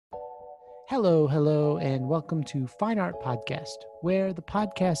Hello, and welcome to Fine Art Podcast, where the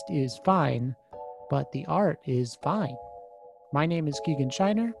podcast is fine, but the art is fine. My name is Keegan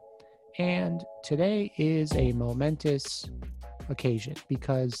Shiner, and today is a momentous occasion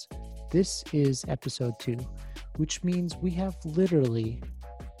because this is episode 2, which means we have literally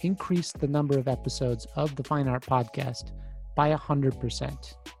increased the number of episodes of the Fine Art Podcast by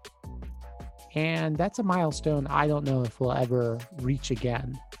 100%. And that's a milestone I don't know if we'll ever reach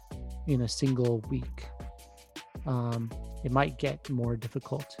again in a single week. It might get more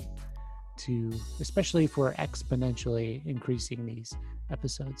difficult to, especially if we're exponentially increasing these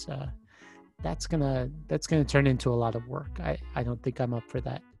episodes. That's gonna turn into a lot of work. I don't think I'm up for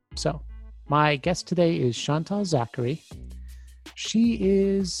that. So my guest today is Chantal Zachary. She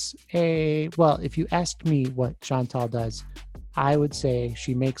is if you asked me what Chantal does, I would say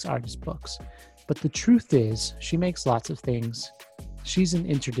she makes artist books. But the truth is, she makes lots of things. She's an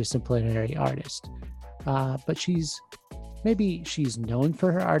interdisciplinary artist, but she's known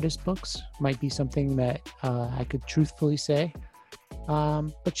for her artist books, might be something that I could truthfully say.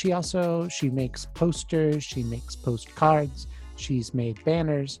 But she makes posters, she makes postcards, she's made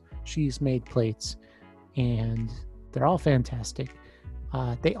banners, she's made plates, and they're all fantastic.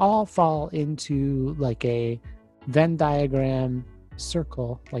 They all fall into like a Venn diagram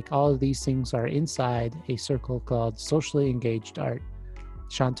circle. Like all of these things are inside a circle called socially engaged art.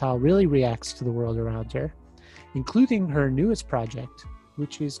 Chantal really reacts to the world around her, including her newest project,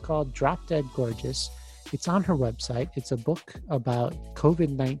 which is called Drop Dead Gorgeous. It's on her website. It's a book about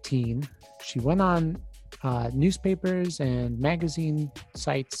COVID-19. She went on newspapers and magazine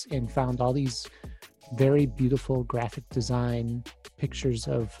sites and found all these very beautiful graphic design pictures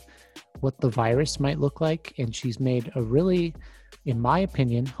of what the virus might look like. And she's made a really, in my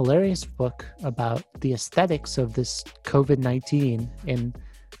opinion, hilarious book about the aesthetics of this COVID-19. And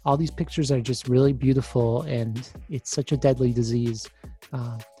all these pictures are just really beautiful, and it's such a deadly disease.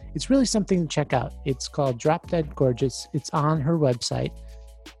 It's really something to check out. It's called Drop Dead Gorgeous. It's on her website,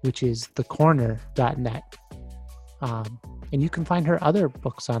 which is thecorner.net. And you can find her other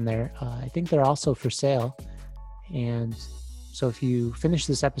books on there. I think they're also for sale. And so if you finish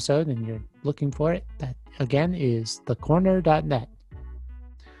this episode and you're looking for it, that again is thecorner.net.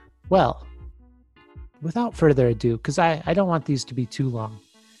 Well, without further ado, because I don't want these to be too long,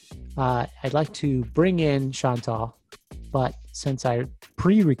 I'd like to bring in Chantal, but since I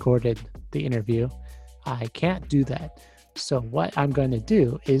pre-recorded the interview, I can't do that. So what I'm going to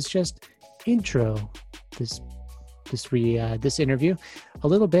do is just intro this interview a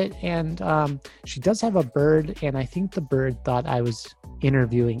little bit. And she does have a bird, and I think the bird thought I was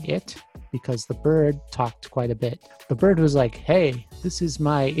interviewing it because the bird talked quite a bit. The bird was like, "Hey, this is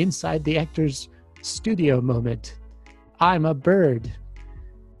my inside the actor's studio moment. I'm a bird."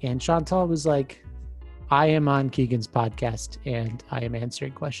 And Chantal was like, "I am on Keegan's podcast and I am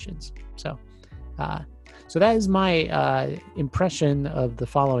answering questions." So that is my impression of the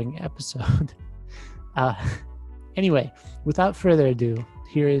following episode. Anyway, without further ado,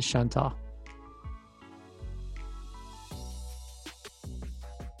 here is Chantal.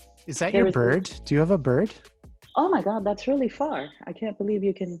 Is that your bird? Do you have a bird? Oh my God, that's really far. I can't believe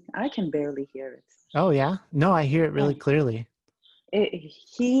I can barely hear it. Oh yeah? No, I hear it really clearly.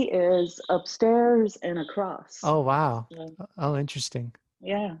 He is upstairs and across. Oh, wow. Oh, interesting.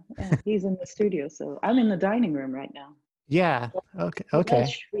 Yeah, he's in the studio. So I'm in the dining room right now. Yeah. Okay.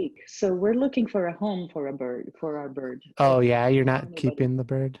 Shriek. So we're looking for a home for our bird. Oh yeah, you're not keeping the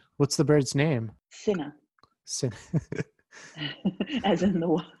bird. What's the bird's name? Cinna. As in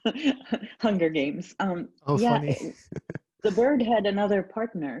the Hunger Games. Funny. The bird had another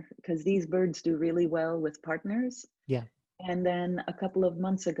partner because these birds do really well with partners. Yeah. And then a couple of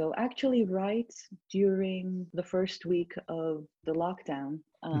months ago, actually right during the first week of the lockdown,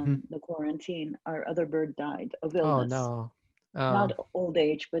 the quarantine, our other bird died of illness. Oh no. Not old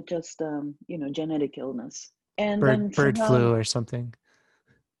age, but just, genetic illness. And bird flu or something.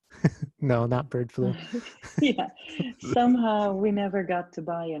 No, not bird flu. Yeah. Somehow we never got to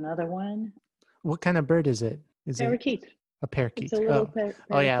buy another one. What kind of bird is it? Parakeet. A parakeet. It's a little parakeet.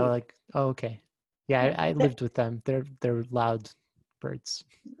 Oh yeah, okay. Yeah, I lived with them. They're loud birds.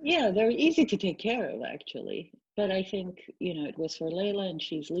 Yeah, they're easy to take care of, actually. But I think, it was for Layla, and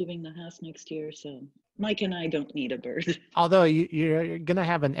she's leaving the house next year, so Mike and I don't need a bird. Although you're gonna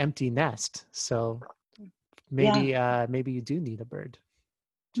have an empty nest, so maybe you do need a bird.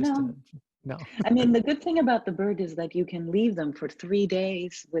 No. I mean, the good thing about the bird is that you can leave them for 3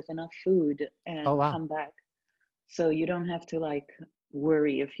 days with enough food and come back. So you don't have to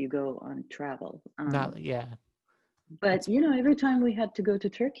worry if you go on travel. But every time we had to go to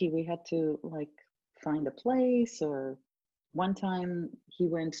Turkey, we had to like find a place, or one time he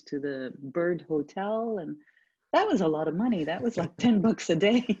went to the Bird Hotel, and that was a lot of money. That was like $10 a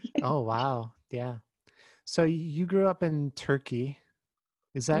day. Oh, wow. Yeah. So you grew up in Turkey.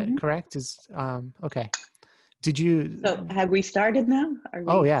 Is that Mhm. correct? Okay. Did you? So have we started now? Are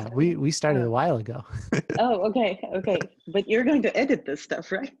Oh we yeah, starting? we started Oh, a while ago. oh, okay. But you're going to edit this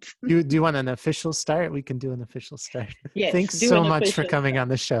stuff, right? Do you want an official start? We can do an official start. Yes, Thanks do so an much for official coming start. on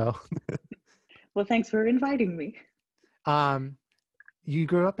the show. Well, thanks for inviting me. Um, you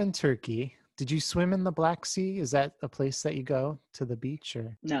grew up in Turkey. Did you swim in the Black Sea? Is that a place that you go to the beach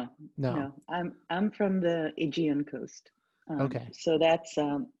or No, no? no. I'm from the Aegean coast. Okay. So that's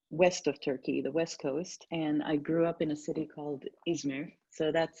west of Turkey, the west coast. And I grew up in a city called Izmir.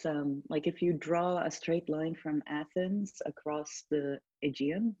 So that's like if you draw a straight line from Athens across the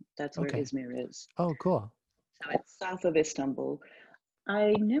Aegean, that's where Okay. Izmir is. Oh, cool. So it's south of Istanbul.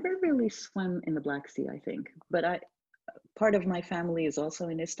 I never really swam in the Black Sea, I think, but part of my family is also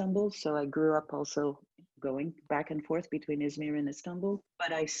in Istanbul, so I grew up also going back and forth between Izmir and Istanbul.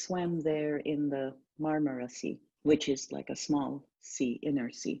 But I swam there in the Marmara Sea, which is like a small sea,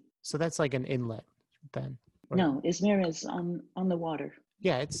 inner sea. So that's like an inlet then. Or No, Izmir is on the water.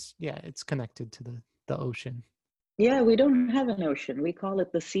 it's connected to the ocean. Yeah, we don't have an ocean. We call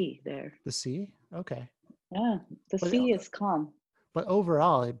it the sea there. The sea? Okay. Yeah, the But sea is calm but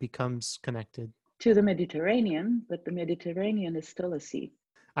overall it becomes connected. to the Mediterranean, but the Mediterranean is still a sea.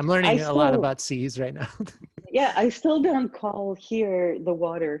 I'm I learning a lot still, about seas right now. yeah, I still don't call here the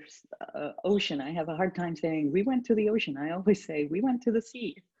water ocean. I have a hard time saying we went to the ocean. I always say we went to the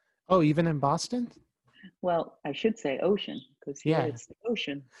sea. Oh, even in Boston? Well, I should say ocean because here Yeah. it's the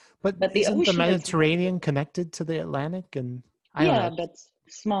ocean. But But the isn't the ocean is very Mediterranean different. connected to the Atlantic? And I don't Yeah, know. but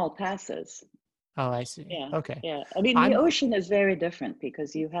small passes. Oh, I see. Yeah, Okay. yeah. I mean, the I'm ocean is very different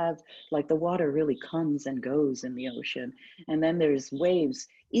because you have like the water really comes and goes in the ocean, and then there's waves.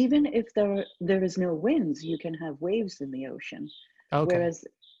 Even if there is no winds, you can have waves in the ocean. okay Whereas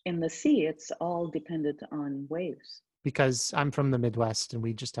in the sea, it's all dependent on waves. because I'm from the Midwest and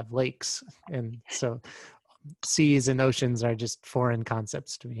we just have lakes. And so seas and oceans are just foreign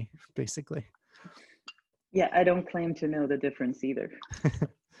concepts to me, basically. Yeah, I don't claim to know the difference either.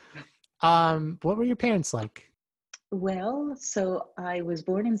 What were your parents like? Well, so I was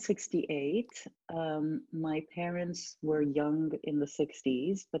born in 68. My parents were young in the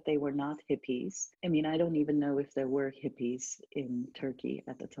 60s, but they were not hippies. I mean, I don't even know if there were hippies in Turkey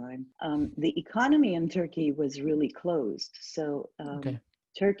at the time. The economy in Turkey was really closed. So Okay.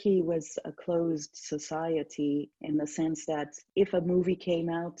 Turkey was a closed society in the sense that if a movie came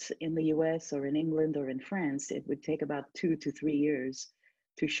out in the US or in England or in France, it would take about 2 to 3 years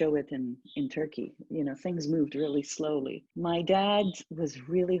to show it in Turkey. Things moved really slowly. My dad was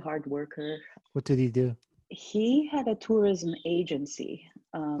really hard worker. What did he do? He had a tourism agency.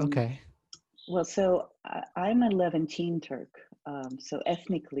 Okay. Well, so I'm a Levantine Turk. So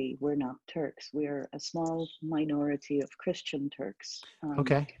ethnically, we're not Turks. We're a small minority of Christian Turks.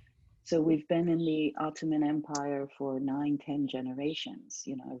 Okay. So we've been in the Ottoman Empire for 9, 10 generations,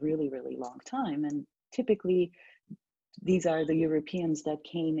 a really, really long time. And typically, these are the Europeans that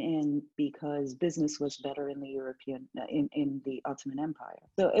came in because business was better in in the Ottoman Empire.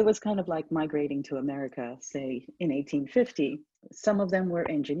 So it was kind of like migrating to America, say in 1850. Some of them were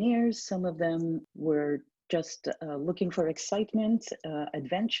engineers, some of them were just looking for excitement,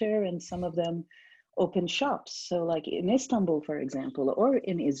 adventure, and some of them opened shops. So like in Istanbul, for example, or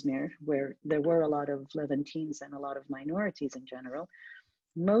in Izmir, where there were a lot of Levantines and a lot of minorities in general,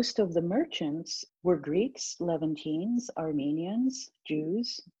 most of the merchants were Greeks, Levantines, Armenians,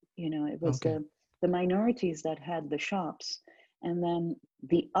 Jews. It was Okay. the minorities that had the shops. And then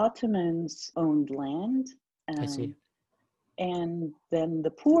the Ottomans owned land. I see. Um, and then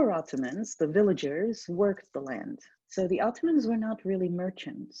the poor Ottomans, the villagers, worked the land. So the Ottomans were not really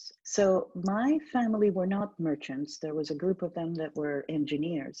merchants. So my family were not merchants. There was a group of them that were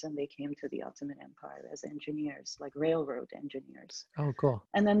engineers, and they came to the Ottoman Empire as engineers, like railroad engineers. Oh, cool.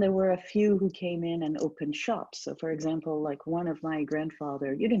 And then there were a few who came in and opened shops. So for example, like one of my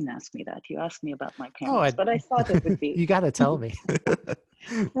grandfather, you didn't ask me that, you asked me about my Oh, parents, but I thought it would be you got to tell me.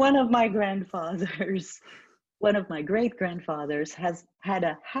 one of my grandfathers, one of my great grandfathers has had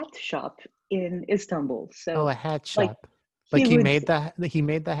a hat shop in Istanbul. Oh, So a hat like shop. he Like he would,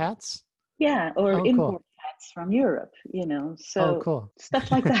 made the hats? yeah, or Oh, import cool. hats from Europe, Oh, so cool.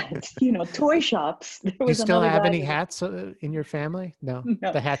 stuff like that, toy shops. There Do you was still another have guy any that, hats in your family? No,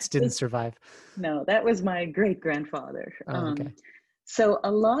 no, the hats didn't this, survive. no, that was my great grandfather. Oh, okay. So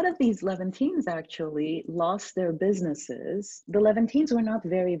a lot of these Levantines actually lost their businesses. The Levantines were not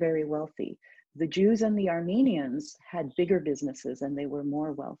very, very wealthy. The Jews and the Armenians had bigger businesses and they were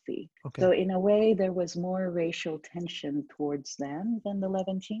more wealthy. Okay. So in a way, there was more racial tension towards them than the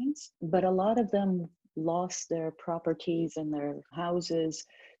Levantines, but a lot of them lost their properties and their houses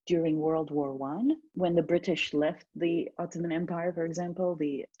during World War One. When the British left the Ottoman Empire, for example,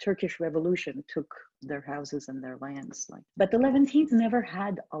 the Turkish Revolution took their houses and their lands. But the Levantines never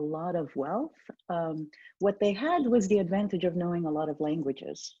had a lot of wealth. What they had was the advantage of knowing a lot of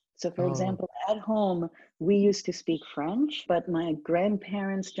languages. So, for Oh, example, at home, we used to speak French, but my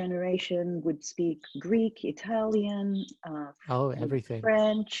grandparents' generation would speak Greek, Italian, oh, everything.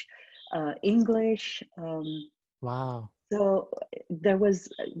 French, English. Wow. So there was,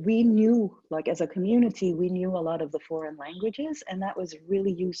 we knew, like as a community, we knew a lot of the foreign languages, and that was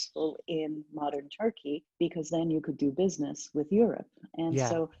really useful in modern Turkey because then you could do business with Europe. And Yeah.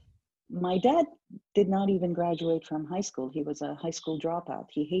 so my dad did not even graduate from high school. He was a high school dropout.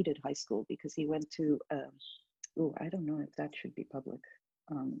 He hated high school because he went to, I don't know if that should be public.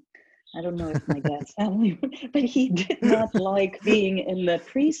 Um, I don't know if my dad's family, but he did not like being in the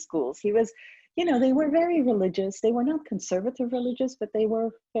preschools. He was, they were very religious. They were not conservative religious, but they were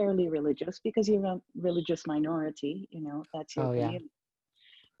fairly religious because you're a religious minority, that's your Oh, yeah. community.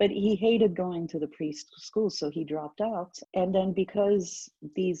 But he hated going to the preschool, so he dropped out. And then because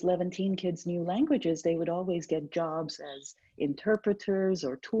these Levantine kids knew languages, they would always get jobs as interpreters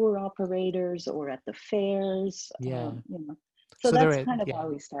or tour operators or at the fairs, Yeah. So So they that's were, kind of yeah, how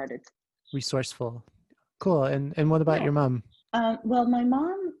we started. resourceful. Cool. And what about Yeah. your mom? Well, my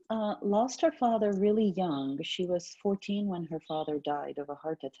mom lost her father really young. She was 14 when her father died of a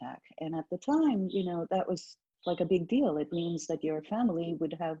heart attack. And at the time, that was like a big deal. It means that your family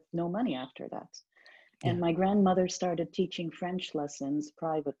would have no money after that. Yeah. And my grandmother started teaching French lessons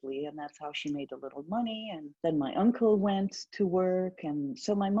privately, and that's how she made a little money. And then my uncle went to work. And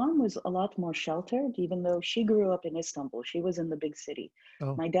so my mom was a lot more sheltered, even though she grew up in Istanbul. She was in the big city.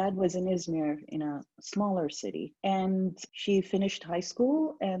 Oh, My dad was in Izmir in a smaller city. And she finished high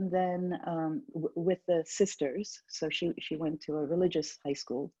school and then with the sisters. So she went to a religious high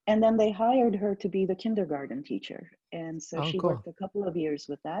school. And then they hired her to be the kindergarten teacher. And so oh, she cool. worked a couple of years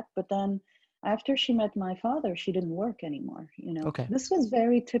with that. But then after she met my father, she didn't work anymore. Okay. This was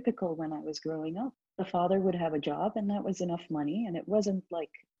very typical when I was growing up. The father would have a job, and that was enough money. And it wasn't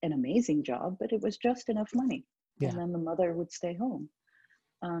like an amazing job, but it was just enough money. And Yeah. then the mother would stay home.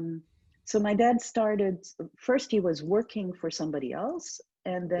 Um, so my dad started, first, he was working for somebody else.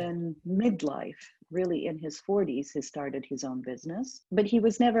 And Yeah. then midlife, really in his 40s, he started his own business. But he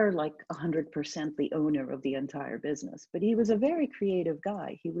was never like 100% the owner of the entire business. But he was a very creative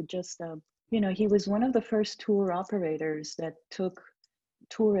guy. He would just, he was one of the first tour operators that took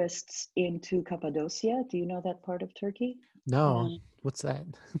tourists into Cappadocia. Do you know that part of Turkey? No. Um, What's that?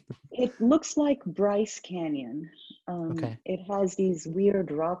 it looks like Bryce Canyon. Okay. It has these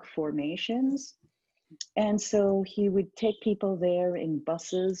weird rock formations. And so he would take people there in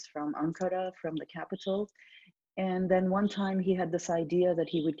buses from Ankara, from the capital. And then one time he had this idea that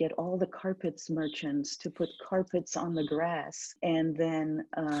he would get all the carpets merchants to put carpets on the grass. And then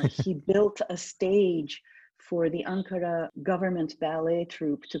he built a stage for the Ankara government ballet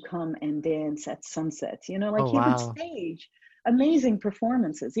troupe to come and dance at sunset. Like Oh, he would wow. stage amazing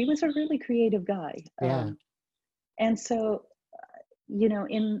performances. He was a really creative guy. Yeah. And so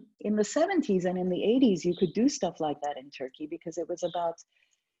in the 70s and in the 80s, you could do stuff like that in Turkey because it was about,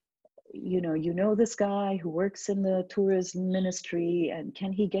 this guy who works in the tourism ministry, and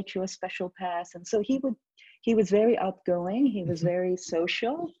can he get you a special pass? And so he was very outgoing. He was Mhm. very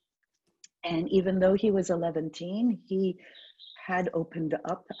social. And even though he was 11, he had opened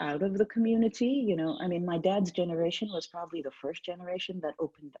up out of the community. My dad's generation was probably the first generation that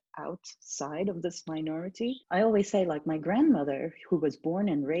opened outside of this minority. I always say, like, my grandmother, who was born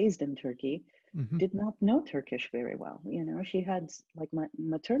and raised in Turkey, Mhm. did not know Turkish very well. She had, like, my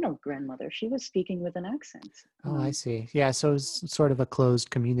maternal grandmother, she was speaking with an accent. Oh, I see. Yeah. So it's sort of a closed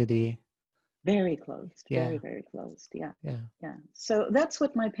community. Very closed, very, Yeah. very closed. Yeah. Yeah. Yeah. So that's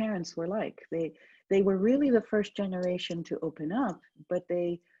what my parents were like. They were really the first generation to open up, but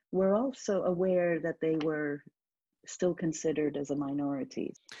they were also aware that they were still considered as a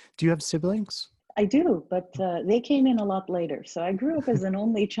minority. Do you have siblings? I do, but they came in a lot later. So I grew up as an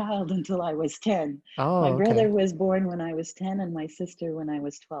only child until I was 10. My Oh, brother okay. was born when I was 10 and my sister when I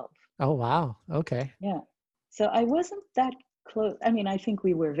was 12. Oh, wow. Okay. Yeah. So I wasn't that close. I think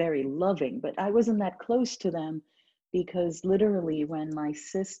we were very loving, but I wasn't that close to them because literally when I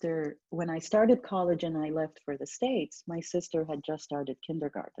started college and I left for the States, my sister had just started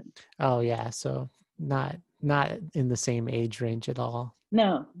kindergarten. Oh yeah, so not in the same age range at all.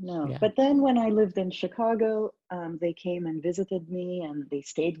 No, no. Yeah. But then when I lived in Chicago, they came and visited me and they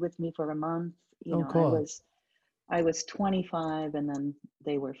stayed with me for a month. You Oh, know, cool. I was 25 and then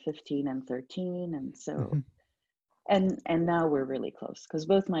they were 15 and 13. And so, Mhm. and now we're really close because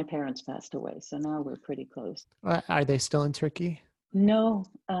both my parents passed away. So now we're pretty close. Are they still in Turkey? No,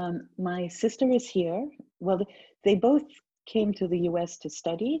 my sister is here. Well, they both came to the US to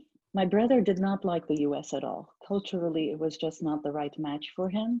study. My brother did not like the US at all. Culturally, it was just not the right match for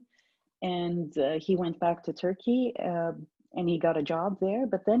him. And he went back to Turkey and he got a job there.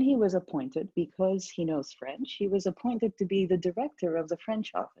 But then he was appointed, because he knows French, he was appointed to be the director of the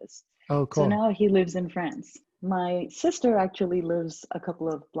French office. Oh, So cool. now he lives in France. My sister actually lives a couple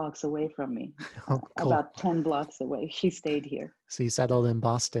of blocks away from me, Oh, cool. about 10 blocks away. She stayed here. So you settled in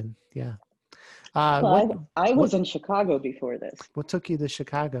Boston. Yeah. What Well, I what was in Chicago before this. what took you to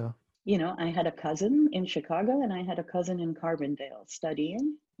Chicago? You know, I had a cousin in Chicago and I had a cousin in Carbondale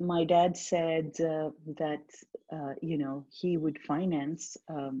studying. My dad said that, you know, he would finance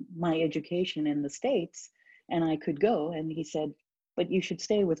my education in the States and I could go. And he said, but you should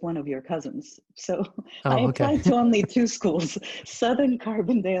stay with one of your cousins. So I Oh, okay. applied to only two schools, Southern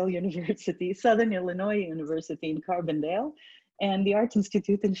Carbondale University, Southern Illinois University in Carbondale, and the Art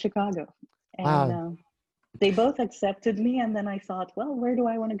Institute in Chicago. And Wow. they both accepted me. And then I thought, well, where do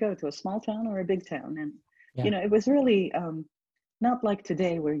I want to go, to a small town or a big town? And you Yeah. know, it was really not like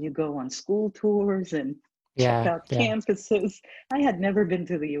today where you go on school tours and check Yeah. out Yeah. campuses. I had never been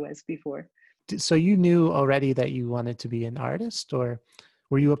to the US before. So you knew already that you wanted to be an artist, or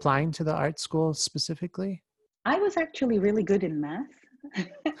were you applying to the art school specifically? I was actually really good in math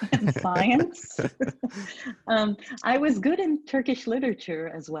and science. I was good in Turkish literature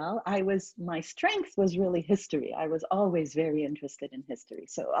as well. My strength was really history. I was always very interested in history.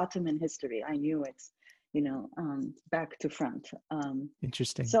 So Ottoman history, I knew it, you know, back to front.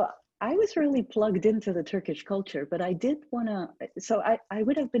 Interesting. So I was really plugged into the Turkish culture, but I did want to, so I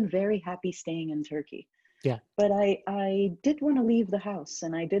would have been very happy staying in Turkey. Yeah. But I did want to leave the house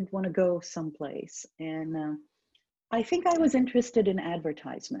and I did want to go someplace. And I think I was interested in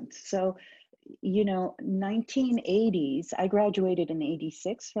advertisement. So, you know, 1980s, I graduated in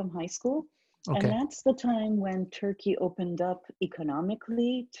 86 from high school. And Okay. that's the time when Turkey opened up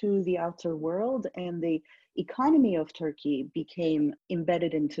economically to the outer world, and the economy of Turkey became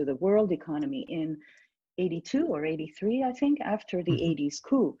embedded into the world economy in 82 or 83, I think, after the Hmm. 80s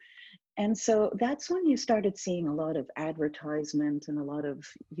coup. And so that's when you started seeing a lot of advertisement and a lot of,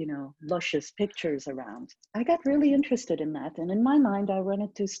 you know, luscious pictures around. I got really interested in that. And in my mind, I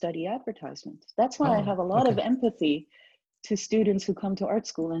wanted to study advertisement. That's why I Oh, have a lot of okay. empathy to students who come to art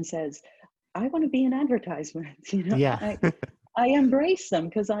school and says, I want to be in advertisement. You know, Yeah. I embrace them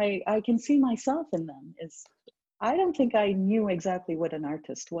because I can see myself in them. I don't think I knew exactly what an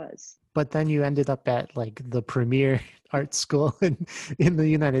artist was. But then you ended up at like the premier art school in the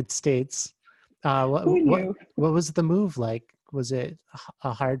United States. Uh, Who what what knew? what was the move like? Was it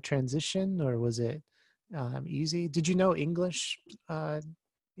a hard transition, or was it easy? Did you know English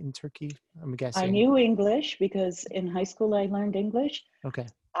in Turkey? I'm I guessing. knew English because in high school I learned English. Okay.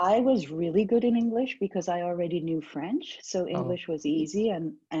 I was really good in English because I already knew French, so Oh, English was easy.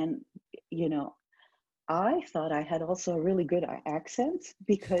 And you know, I thought I had also a really good accent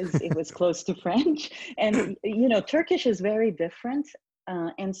because it was close to French. And you know, Turkish is very different,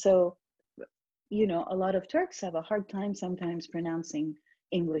 and so you know, a lot of Turks have a hard time sometimes pronouncing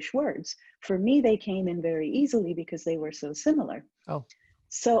English words. For me, they came in very easily because they were so similar. oh.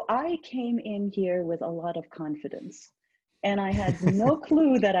 So I came in here with a lot of confidence. And I had no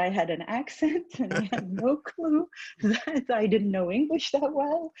clue that I had an accent, and I had no clue that I didn't know English that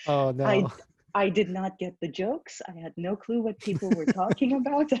well. Oh I no. I did not get the jokes. I had no clue what people were talking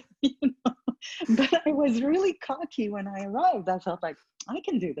about. You know? But I was really cocky when I arrived. I felt like I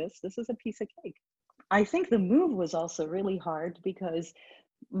can do this. This is a piece of cake. I think the move was also really hard because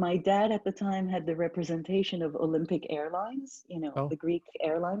my dad at the time had the representation of Olympic Airlines, you know, Oh, the Greek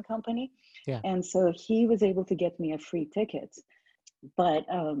airline company. yeah. And so he was able to get me a free ticket. But,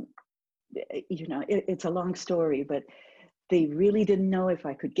 you know, it's a long story, but they really didn't know if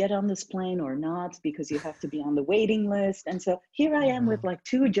I could get on this plane or not because you have to be on the waiting list. And so here I am with Wow. like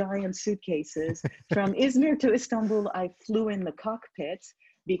two giant suitcases. From Izmir to Istanbul, I flew in the cockpit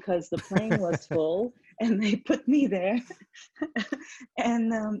because the plane was full and they put me there.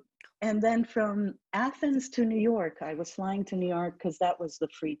 and and then from Athens to New York, I was flying to New York because that was the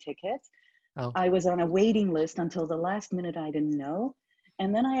free ticket. Oh, I was on a waiting list until the last minute. I didn't know.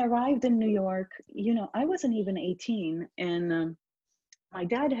 And then I arrived in New York. I wasn't even 18. And my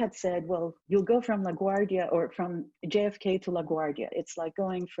dad had said, well, you'll go from LaGuardia or from JFK to LaGuardia. It's like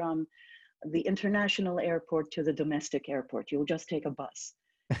going from the international airport to the domestic airport. You'll just take a bus.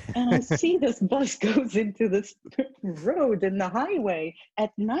 And I see this bus goes into this road in the highway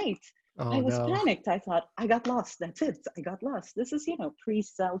at night. I oh was no. panicked. I thought, I got lost. That's it. I got lost. This is,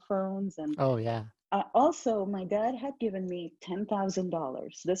 pre-cell phones. And Oh yeah. also, my dad had given me $10,000.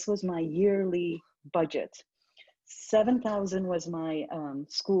 This was my yearly budget. 7,000 was my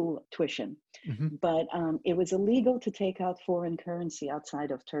school tuition, Hmm. but it was illegal to take out foreign currency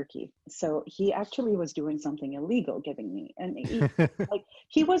outside of Turkey. So he actually was doing something illegal giving me, and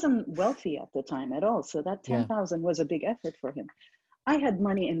he wasn't wealthy at the time at all. So that Yeah. 10,000 was a big effort for him. I had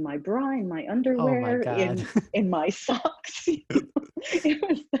money in my bra, in my Oh my underwear, God. in my socks. It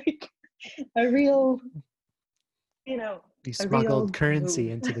was like a real, you know, You a real smuggled currency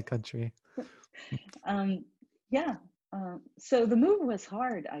move. into the country. um, yeah. So the move was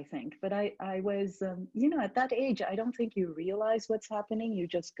hard, I think, but I was, at that age, I don't think you realize what's happening. You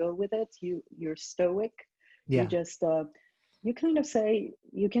just go with it. You're stoic. You Yeah. just, you kind of say,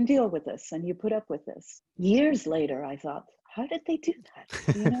 you can deal with this and you put up with this. Years later, I thought, how did they do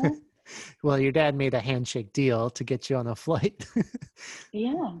that? Well, your dad made a handshake deal to get you on a flight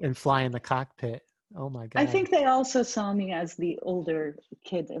Yeah. and fly in the cockpit. Oh my I God. think they also saw me as the older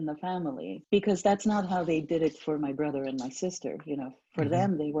kid in the family because that's not how they did it for my brother and my sister. For Hmm.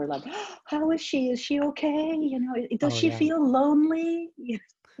 them, they were like, oh, how is she? Is she okay? Does Oh she yeah. feel lonely?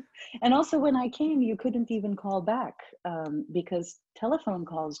 And also, when I came, you couldn't even call back because telephone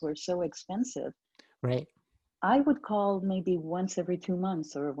calls were so expensive. Right. I would call maybe once every 2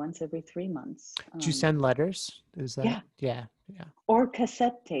 months or once every 3 months. Did you send letters? Is that? Yeah. Yeah. Yeah. Or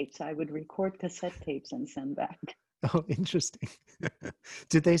cassette tapes. I would record cassette tapes and send back. Oh, interesting.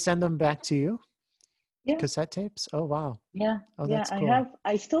 Did they send them back to you? Yeah. Cassette tapes? Oh, wow. Yeah, Oh, yeah, that's cool.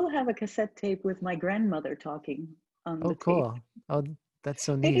 I still have a cassette tape with my grandmother talking on Oh, the tape. cool. Oh, that's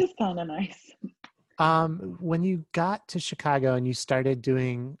so It neat. is kind of nice. When you got to Chicago and you started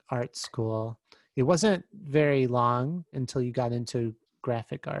doing art school, it wasn't very long until you got into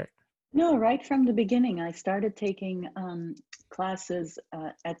graphic art. No, right from the beginning, I started taking classes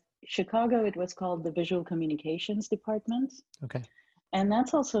at Chicago. It was called the Visual Communications Department. Okay. And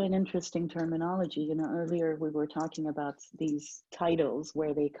that's also an interesting terminology. Earlier we were talking about these titles,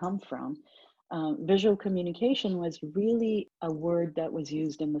 where they come from. Visual communication was really a word that was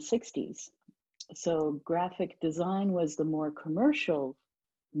used in the 60s. So graphic design was the more commercial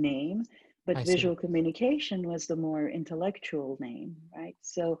name, but I see. visual communication was the more intellectual name, right?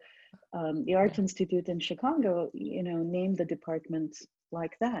 So the Art Yeah. Institute in Chicago, named the department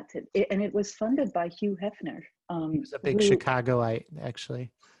like that. And it was funded by Hugh Hefner, He was a big who, Chicagoite,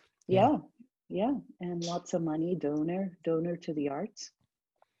 actually. Yeah. yeah, yeah, and lots of money, donor to the arts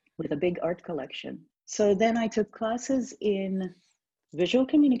with a big art collection. So then I took classes in visual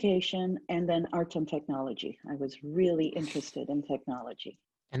communication and then art and technology. I was really interested in technology.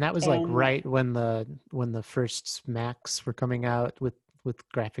 And that was like And right when the first Macs were coming out with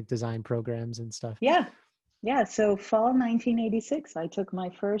graphic design programs and stuff. yeah, yeah. So fall 1986, I took my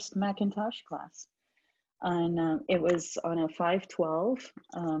first Macintosh class. And it was on a 512,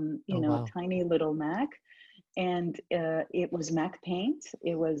 Oh wow. tiny little Mac. And it was Mac Paint.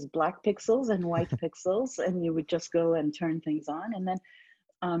 It was black pixels and white pixels. And you would just go and turn things on. And then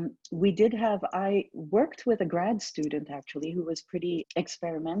I worked with a grad student actually who was pretty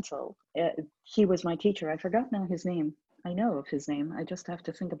experimental. He was my teacher. I forgot now his name. I know of his name. I just have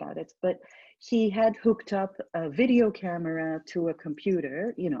to think about it. But he had hooked up a video camera to a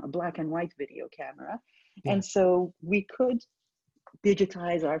computer, a black and white video camera. Yeah. And so we could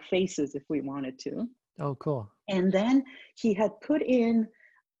digitize our faces if we wanted to. Oh cool. And then he had put in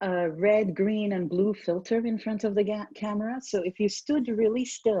a red, green, and blue filter in front of the camera. So if you stood really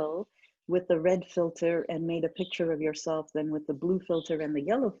still with the red filter and made a picture of yourself, then with the blue filter and the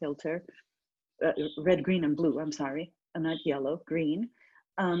yellow filter, red, green, and blue, I'm sorry, not yellow, green,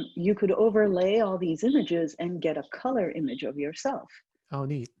 you could overlay all these images and get a color image of yourself. Oh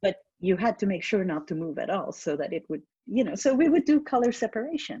neat. But you had to make sure not to move at all so that it would, so we would do color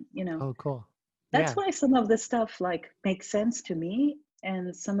separation. Oh cool. That's Yeah. why some of the stuff makes sense to me.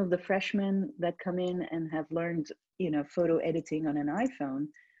 And some of the freshmen that come in and have learned, photo editing on an iPhone,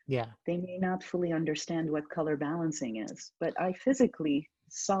 Yeah. they may not fully understand what color balancing is, but I physically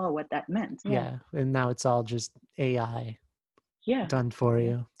saw what that meant. Yeah. Yeah. And now it's all just AI Yeah. done for Yeah.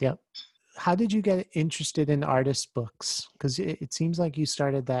 you. Yep. How did you get interested in artist books? Because it seems like you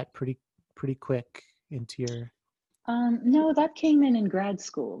started that pretty pretty quick into your? No, that came in grad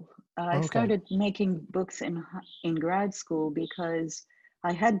school. I Oh, okay. started making books in grad school because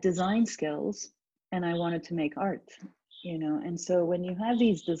I had design skills and I wanted to make art, you know. And so when you have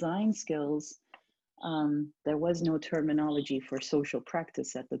these design skills, there was no terminology for social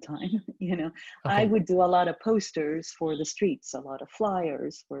practice at the time. You know, I Okay. would do a lot of posters for the streets, a lot of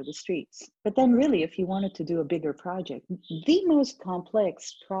flyers for the streets. But then, really, if you wanted to do a bigger project, the most complex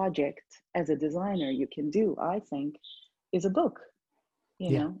project as a designer you can do, I think, is a book.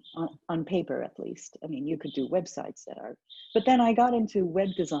 You Yeah. know, on paper at least. I mean, you could do websites that are, but then I got into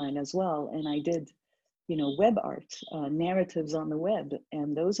web design as well, and I did, you know, web art, narratives on the web,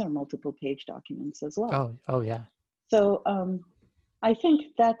 and those are multiple page documents as well. Oh, oh yeah. So I think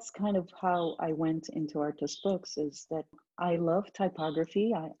that's kind of how I went into artist books, is that I love typography.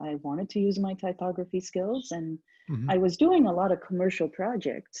 I wanted to use my typography skills, and Hmm. I was doing a lot of commercial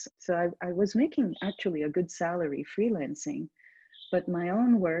projects. So I was making actually a good salary freelancing, but my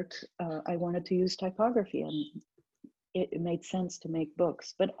own work, I wanted to use typography, and it made sense to make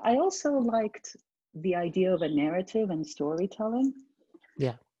books. But I also liked the idea of a narrative and storytelling.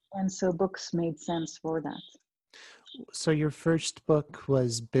 Yeah. And so books made sense for that. So your first book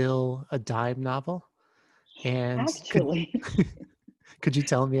was Bill, a dime novel, and Actually, could you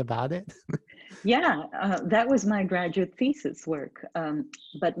tell me about it? yeah, that was my graduate thesis work.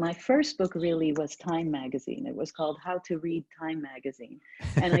 But my first book really was Time Magazine. It was called How to Read Time Magazine.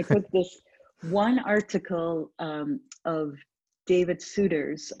 And I took this one article of David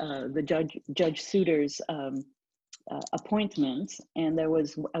Souter's, the Judge Souter's appointment, and there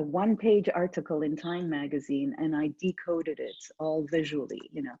was a one-page article in Time Magazine, and I decoded it all visually,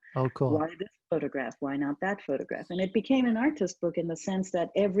 you know, Oh, cool. why this photograph, why not that photograph? And it became an artist book in the sense that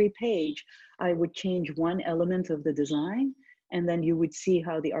every page I would change one element of the design, and then you would see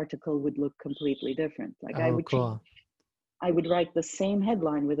how the article would look completely different. Like Oh, cool. I would write the same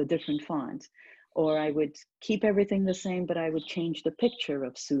headline with a different font, or I would keep everything the same, but I would change the picture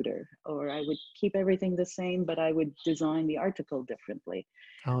of Souter, or I would keep everything the same, but I would design the article differently.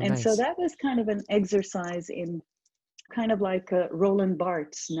 Oh, And so nice. that was kind of an exercise in kind of like Roland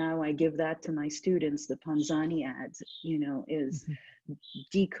Barthes. Now I give that to my students, the Panzani ads, you know, is Mhm.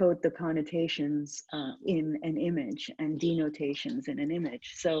 decode the connotations in an image and denotations in an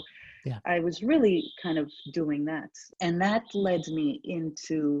image. So Yeah. I was really kind of doing that. And that led me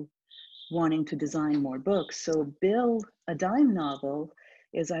into wanting to design more books. So Bill, a dime novel,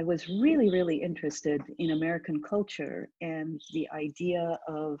 is I was really, really interested in American culture and the idea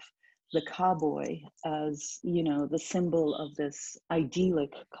of the cowboy as, you know, the symbol of this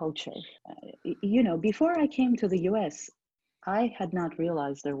idyllic culture. You know, before I came to the US, I had not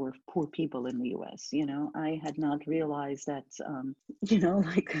realized there were poor people in the US. You know, I had not realized that, you know,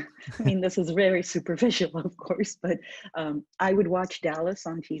 like, I mean, this is very superficial, of course, but I would watch Dallas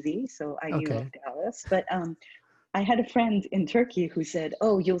on TV. So I knew of Okay. Dallas. But I had a friend in Turkey who said,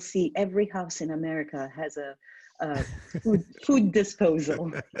 oh, you'll see every house in America has a food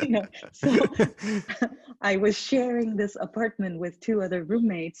disposal. You know, so I was sharing this apartment with two other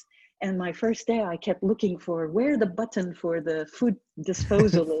roommates. And my first day, I kept looking for where the button for the food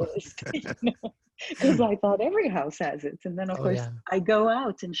disposal is, you know, because I thought every house has it. And then, of Oh, course, yeah. I go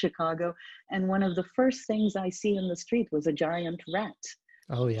out in Chicago, and one of the first things I see in the street was a giant rat.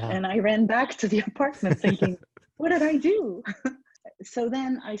 Oh, yeah. And I ran back to the apartment thinking, what did I do? So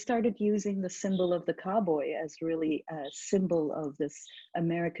then I started using the symbol of the cowboy as really a symbol of this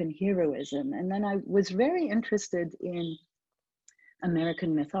American heroism. And then I was very interested in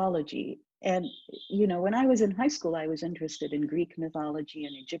American mythology. And, you know, when I was in high school, I was interested in Greek mythology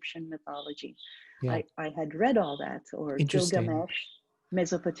and Egyptian mythology. Yeah. I had read all that, or Interesting. Gilgamesh,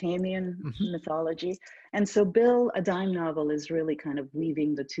 Mesopotamian Hmm. mythology. And so Bill, a dime novel, is really kind of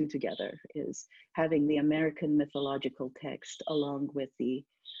weaving the two together, is having the American mythological text along with the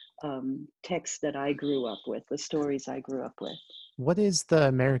text that I grew up with, the stories I grew up with. What is the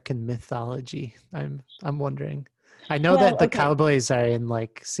American mythology? I'm wondering. I know Well, that the okay, cowboys are in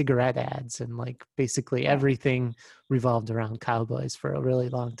like cigarette ads and like basically right. everything revolved around cowboys for a really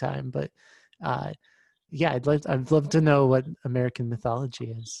long time. But uh, yeah, I'd love to know what American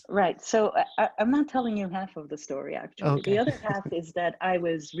mythology is. Right. So I'm not telling you half of the story, actually. The Okay. other half is that I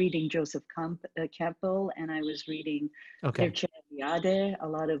was reading Joseph Campbell, and I was reading Okay. Mircea Eliade, a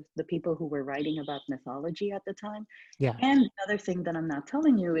lot of the people who were writing about mythology at the time. Yeah. And another thing that I'm not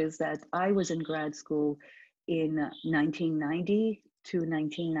telling you is that I was in grad school in 1990 to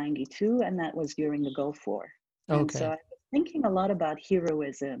 1992, and that was during the Gulf War. And so I Okay. was thinking a lot about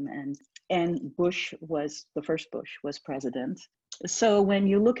heroism, and Bush was the first Bush was president, So when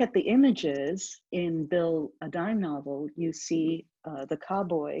you look at the images in Bill a Dime novel, you see the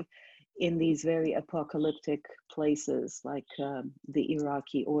cowboy in these very apocalyptic places like the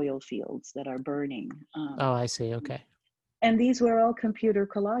Iraqi oil fields that are burning. Oh, I see. Okay. And these were all computer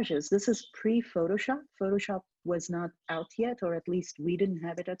collages. This is pre-Photoshop. Photoshop was not out yet, or at least we didn't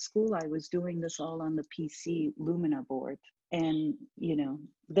have it at school. I was doing this all on the PC Lumina board. And, you know,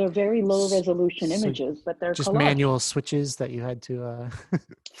 they're very low resolution So images, but they're just collage. manual switches that you had to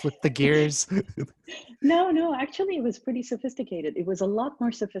flip the gears. No, actually, it was pretty sophisticated. It was a lot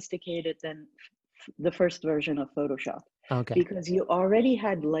more sophisticated than the first version of Photoshop, Okay. because you already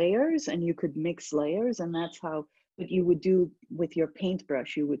had layers and you could mix layers, and that's how what you would do with your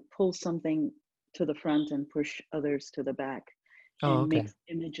paintbrush. You would pull something to the front and push others to the back Oh, and okay. mix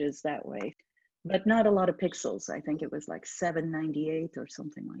images that way. But not a lot of pixels. I think it was like 798 or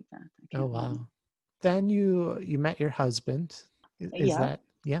something like that. I Oh, can't remember. wow. Then you met your husband. Is Yeah. that,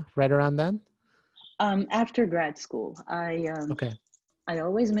 yeah, right around then? After grad school, Okay. I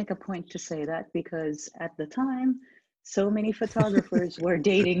always make a point to say that, because at the time, so many photographers were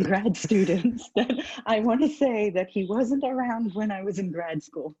dating grad students that I want to say that he wasn't around when I was in grad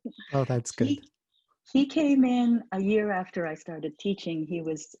school. Oh, that's good. He came in a year after I started teaching. He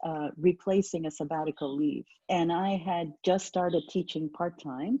was replacing a sabbatical leave. And I had just started teaching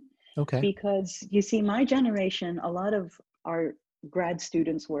part-time, Okay. because you see, my generation, a lot of our grad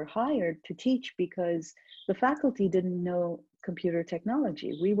students were hired to teach because the faculty didn't know computer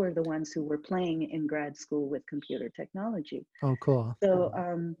technology. We were the ones who were playing in grad school with computer technology. Oh, cool. So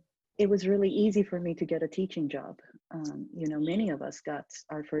it was really easy for me to get a teaching job. You know, many of us got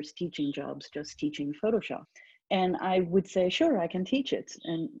our first teaching jobs just teaching Photoshop. And I would say, sure, I can teach it.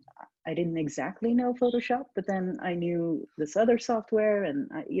 And I didn't exactly know Photoshop, but then I knew this other software, and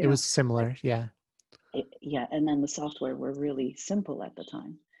It was similar. Yeah. yeah, and then the software were really simple at the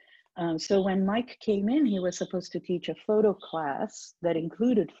time. So when Mike came in, he was supposed to teach a photo class that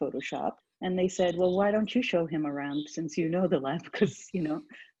included Photoshop. And they said, well, why don't you show him around, since you know the lab? Because, you know,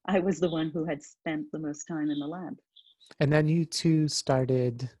 I was the one who had spent the most time in the lab. And then you two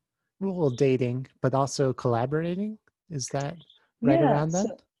started, well, dating, but also collaborating. Is that right Yeah, around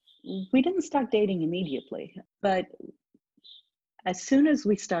so then? we didn't start dating immediately, but as soon as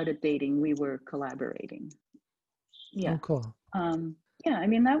we started dating, we were collaborating. Oh, Yeah. cool. Yeah, I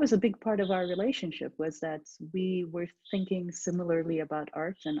mean, that was a big part of our relationship, was that we were thinking similarly about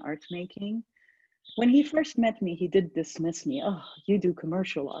art and art making. When he first met me, he did dismiss me. Oh, you do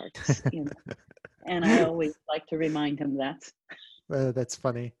commercial arts, you know. And I always like to remind him that. That's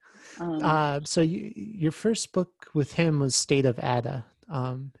funny. Um, So your first book with him was State of Ada.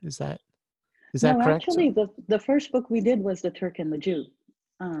 Is that no, correct? actually, the first book we did was The Turk and the Jew.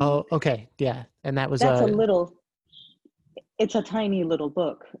 Oh, okay. Yeah. And that was That's it's a tiny little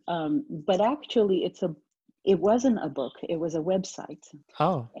book, but actually it wasn't a book, it was a website.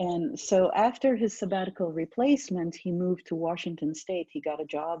 oh, And so after his sabbatical replacement, he moved to Washington State. He got a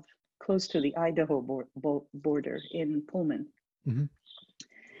job close to the Idaho border in Pullman. mhm.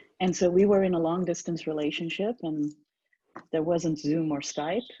 And so we were in a long distance relationship, and there wasn't Zoom or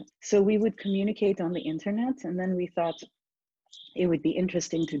Skype. So we would communicate on the internet, and then we thought it would be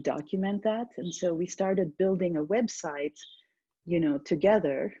interesting to document that. And so we started building a website, you know,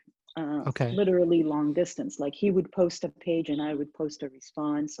 together, Okay. literally long distance. Like he would post a page and I would post a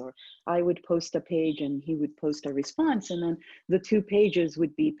response, or I would post a page and he would post a response. And then the two pages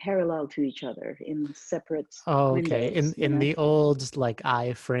would be parallel to each other in separate Oh, okay. windows, you In know? the old like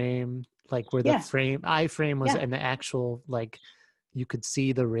iframe, like where the Yeah, iframe was yeah. an actual like you could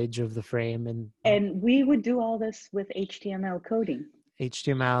see the ridge of the frame and And we would do all this with HTML coding.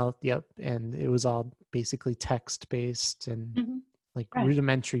 HTML. Yep. And it was all basically text based and Hmm. like Right,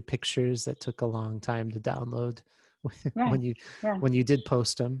 rudimentary pictures that took a long time to download. right, when you right. when you did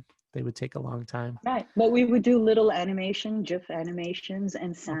post them, they would take a long time. Right. But we would do little animation, GIF animations,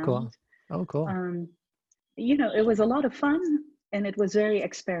 and Oh, sound. cool. Oh, cool. Um, you know, it was a lot of fun, and it was very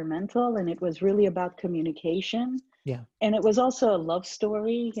experimental, and it was really about communication. Yeah. And it was also a love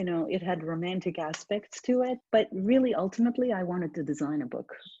story. You know, it had romantic aspects to it. But really, ultimately, I wanted to design a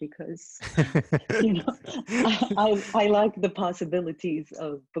book because, you know, I like the possibilities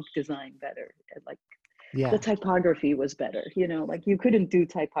of book design better. Like the Yeah. typography was better, you know, like you couldn't do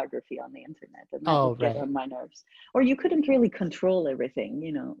typography on the internet, and that Oh, would get right. on my nerves. Or you couldn't really control everything,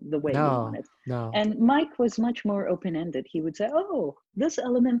 you know, the way you No, wanted. no. And Mike was much more open-ended. He would say, oh, this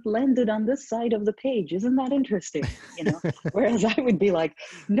element landed on this side of the page, isn't that interesting, you know? Whereas I would be like,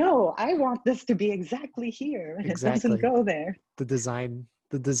 no, I want this to be exactly here, and it doesn't Exactly. go there.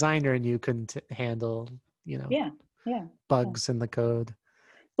 The designer in you couldn't handle, Yeah, Yeah. Yeah. bugs in the code.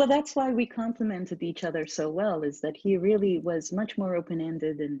 Well, that's why we complemented each other so well, is that he really was much more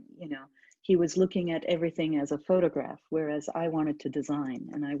open-ended and, he was looking at everything as a photograph, whereas I wanted to design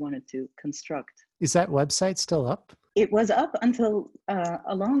and I wanted to construct. Is that website still up? It was up until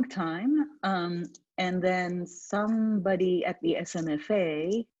a long time. And then somebody at the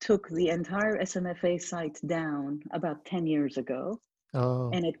SMFA took the entire SMFA site down about 10 years ago, Oh,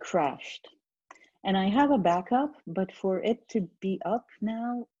 and it crashed. And I have a backup, but for it to be up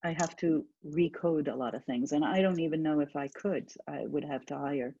now, I have to recode a lot of things. And I don't even know if I could. I would have to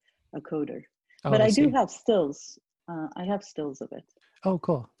hire a coder. oh, But I I do see. have stills. I have stills of it. Oh,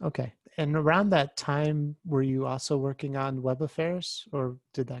 cool. Okay. And around that time, were you also working on web affairs, or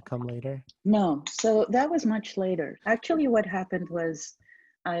did that come later? No, so that was much later. Actually, what happened was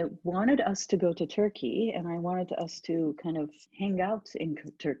I wanted us to go to Turkey and I wanted us to kind of hang out in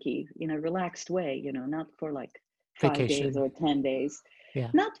Turkey in a relaxed way, not for like 5 days Vacation. or 10 days. Yeah.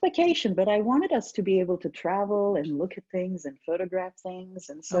 Not vacation, but I wanted us to be able to travel and look at things and photograph things.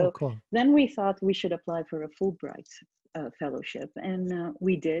 And Oh, so cool. then we thought we should apply for a Fulbright fellowship. And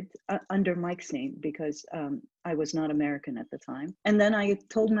we did under Mike's name because I was not American at the time. And then I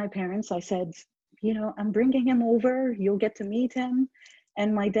told my parents, I said, I'm bringing him over. You'll get to meet him.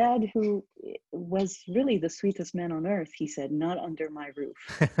 And my dad, who was really the sweetest man on earth, he said, not under my roof,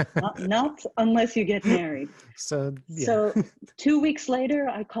 not unless you get married. So, yeah. So 2 weeks later,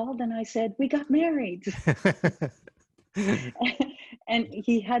 I called and I said, we got married. And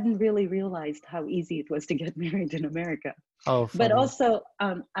he hadn't really realized how easy it was to get married in America. Oh, But funny. also,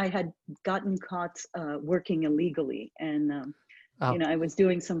 I had gotten caught working illegally. And, Oh, I was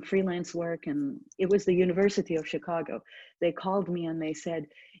doing some freelance work, and it was the University of Chicago. They called me and they said,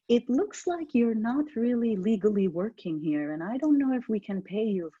 it looks like you're not really legally working here. And I don't know if we can pay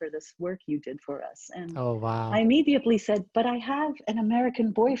you for this work you did for us. And oh, I wow. immediately said, but I have an American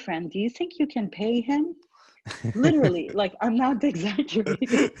boyfriend. Do you think you can pay him? Literally, like, I'm not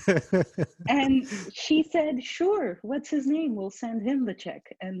exaggerating. And she said, sure, what's his name? We'll send him the check.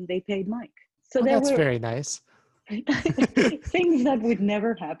 And they paid Mike. So Oh, there that's were very nice. things that would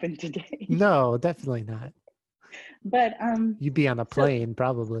never happen today. No, definitely not. But You'd be on a so plane,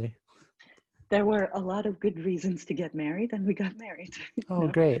 probably. there were a lot of good reasons to get married, and we got married. Oh,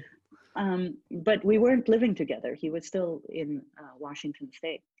 great. But we weren't living together. He was still in Washington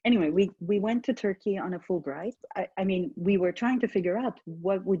State. Anyway, we went to Turkey on a Fulbright. I mean, we were trying to figure out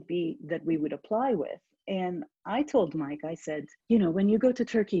what would be that we would apply with. And I told Mike, I said, when you go to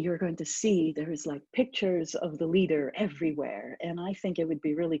Turkey, you're going to see there's like pictures of the leader everywhere. And I think it would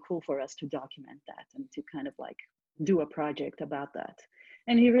be really cool for us to document that and to kind of like do a project about that.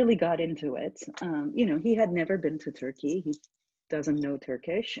 And he really got into it. He had never been to Turkey. He doesn't know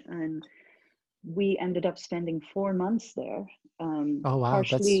Turkish. And we ended up spending 4 months there, Oh, wow.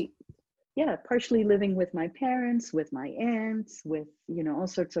 partially living with my parents, with my aunts, with, all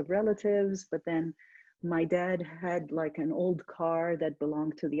sorts of relatives. But then my dad had like an old car that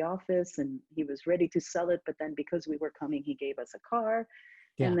belonged to the office and he was ready to sell it. But then because we were coming, he gave us a car.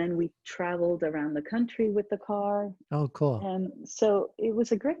 Yeah. And then we traveled around the country with the car. Oh, cool. And so it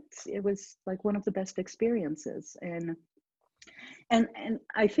was like one of the best experiences. And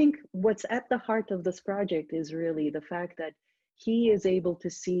I think what's at the heart of this project is really the fact that he is able to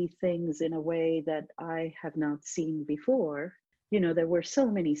see things in a way that I have not seen before. There were so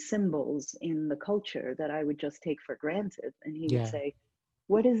many symbols in the culture that I would just take for granted. And he would Yeah. say,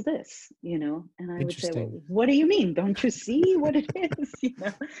 what is this? And I would say, well, Interesting. what do you mean? Don't you see what it is?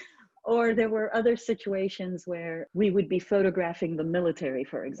 Or there were other situations where we would be photographing the military,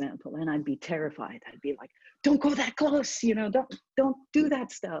 for example, and I'd be terrified. I'd be like, don't go that close, don't do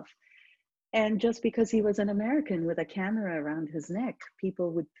that stuff. And just because he was an American with a camera around his neck,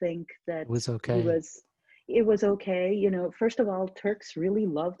 people would think that It was okay. it was okay. First of all, Turks really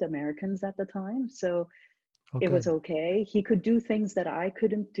loved Americans at the time. So Oh, it was good. okay. He could do things that I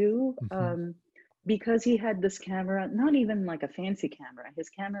couldn't do. Hmm. Because he had this camera, not even like a fancy camera. His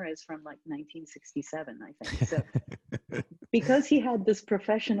camera is from like 1967, I think. So because he had this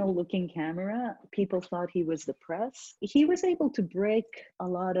professional looking camera, people thought he was the press. He was able to break a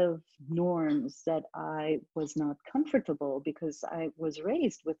lot of norms that I was not comfortable because I was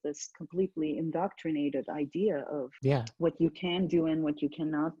raised with this completely indoctrinated idea of Yeah. what you can do and what you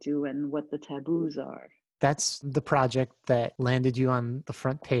cannot do and what the taboos are. That's the project that landed you on the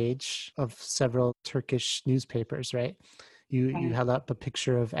front page of several Turkish newspapers, right? You Right. held up a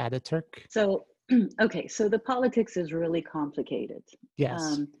picture of Ataturk. So, okay, so the politics is really complicated. Yes.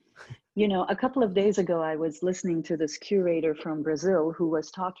 Um, a couple of days ago, I was listening to this curator from Brazil who was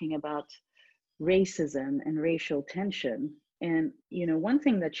talking about, racism and racial tension. And, one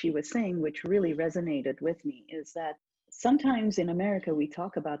thing that she was saying, which really resonated with me, is that sometimes in America, we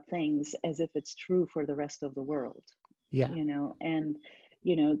talk about things as if it's true for the rest of the world, Yeah. and,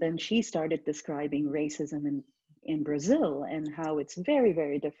 then she started describing racism in Brazil and how it's very,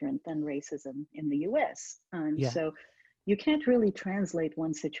 very different than racism in the US. And Yeah. so you can't really translate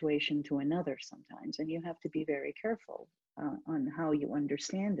one situation to another sometimes, and you have to be very careful on how you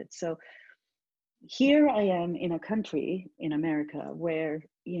understand it. So here I am in a country in America where,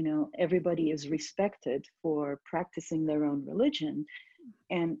 everybody is respected for practicing their own religion.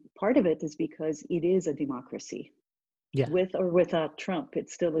 And part of it is because it is a democracy. Yeah. With or without Trump, it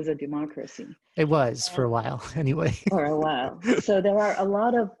still is a democracy. It was for a while anyway. For a while. So there are a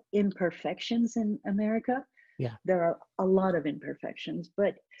lot of imperfections in America. Yeah. There are a lot of imperfections,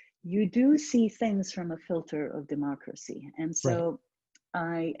 but you do see things from a filter of democracy. And Right. so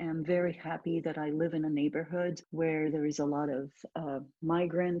I am very happy that I live in a neighborhood where there is a lot of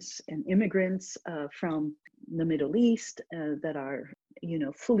migrants and immigrants from the Middle East that are,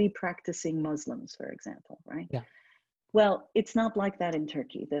 fully practicing Muslims, for example, right? Yeah. Well, it's not like that in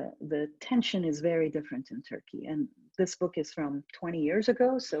Turkey. The tension is very different in Turkey. And this book is from 20 years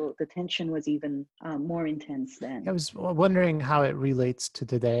ago, so the tension was even more intense then. I was wondering how it relates to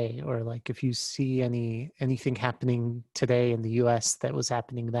today, or like if you see anything happening today in the US that was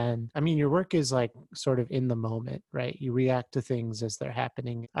happening then. I mean, your work is like sort of in the moment, right? You react to things as they're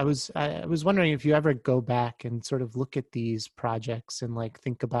happening. I was wondering if you ever go back and sort of look at these projects and like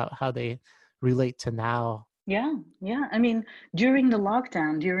think about how they relate to now. Yeah, yeah. I mean, during the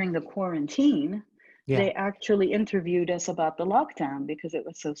lockdown, during the quarantine, Yeah. they actually interviewed us about the lockdown because it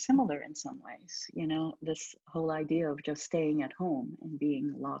was so similar in some ways, this whole idea of just staying at home and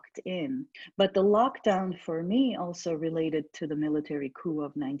being locked in. But the lockdown for me also related to the military coup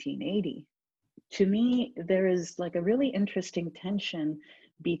of 1980. To me, there is like a really interesting tension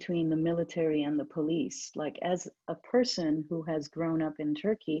between the military and the police. Like, as a person who has grown up in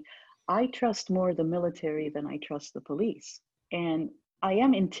Turkey, I trust more the military than I trust the police. And I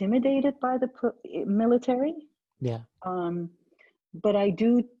am intimidated by the military. Yeah. Um, but I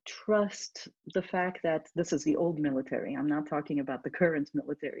do trust the fact that this is the old military. I'm not talking about the current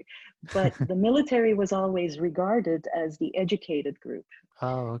military, but the military was always regarded as the educated group.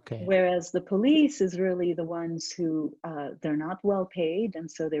 Oh, okay. Whereas the police is really the ones who they're not well paid, and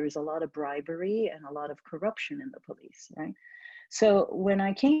so there is a lot of bribery and a lot of corruption in the police, right? So when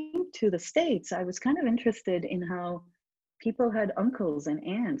I came to the States, I was kind of interested in how people had uncles and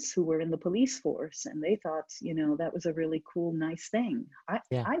aunts who were in the police force, and they thought, that was a really cool, nice thing.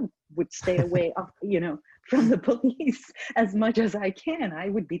 Yeah. I would stay away, from the police as much as I can. I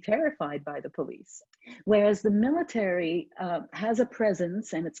would be terrified by the police. Whereas the military has a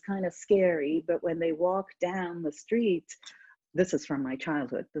presence and it's kind of scary, but when they walk down the street, this is from my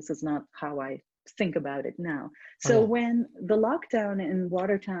childhood. This is not how I think about it now. So yeah. when the lockdown in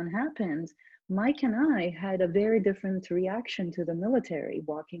Watertown happened, Mike and I had a very different reaction to the military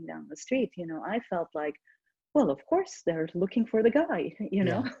walking down the street. I felt like, well, of course they're looking for the guy,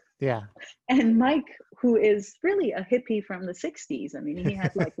 Yeah. Yeah. And Mike, who is really a hippie from the 60s, I mean, he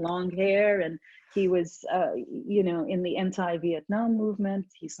had like long hair and he was, in the anti-Vietnam movement.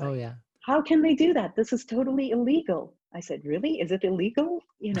 He's Oh, like, yeah. how can they do that? This is totally illegal. I said, really? Is it illegal?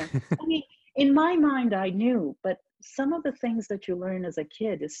 I mean, in my mind, I knew, but some of the things that you learn as a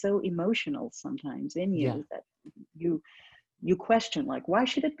kid is so emotional sometimes in you Yeah. that you question, like, why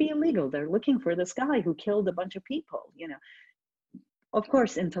should it be illegal? They're looking for this guy who killed a bunch of people. Of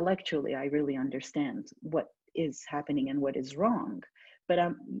course, intellectually, I really understand what is happening and what is wrong. But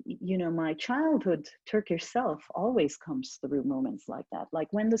my childhood Turkish self always comes through moments like that. Like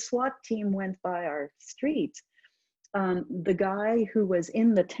when the SWAT team went by our street, the guy who was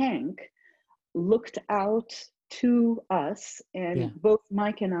in the tank looked out to us, and Yeah. both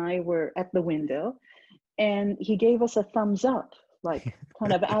Mike and I were at the window, and he gave us a thumbs up, like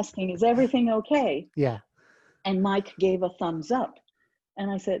kind of asking, is everything okay? Yeah. And Mike gave a thumbs up. And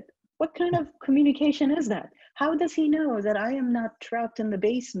I said, what kind of communication is that? How does he know that I am not trapped in the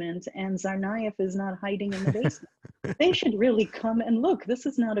basement and Tsarnaev is not hiding in the basement? They should really come and look. This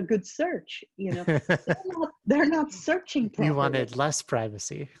is not a good search. They're not searching You properly. wanted less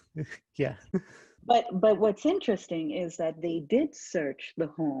privacy. Yeah. But what's interesting is that they did search the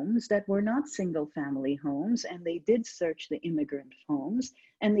homes that were not single family homes, and they did search the immigrant homes.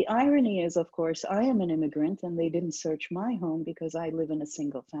 And the irony is, of course, I am an immigrant and they didn't search my home because I live in a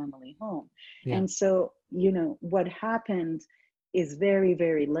single family home. Yeah. And so, what happened is very,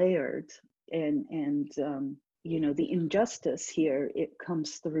 very layered. And the injustice here, it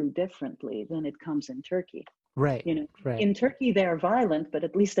comes through differently than it comes in Turkey. Right. You know, Right. in Turkey, they're violent, but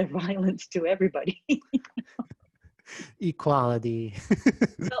at least they're violent to everybody. Equality.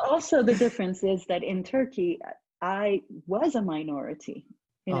 So also the difference is that in Turkey, I was a minority.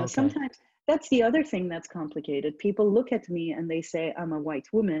 Okay. Sometimes that's the other thing that's complicated. People look at me and they say, I'm a white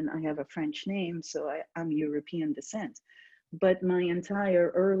woman, I have a French name, so I'm European descent. But my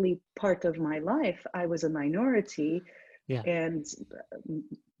entire early part of my life, I was a minority, Yeah. and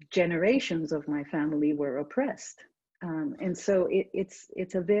generations of my family were oppressed. And so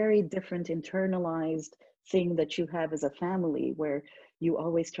it's a very different internalized thing that you have as a family, where you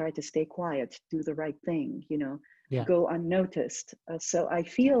always try to stay quiet, do the right thing, Yeah. go unnoticed. So I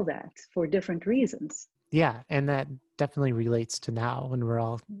feel that for different reasons. Yeah. And that definitely relates to now when we're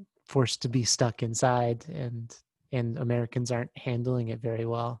all forced to be stuck inside and Americans aren't handling it very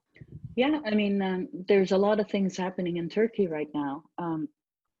well. Yeah, I mean, there's a lot of things happening in Turkey right now.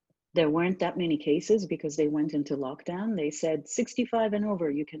 There weren't that many cases because they went into lockdown. They said 65 and over,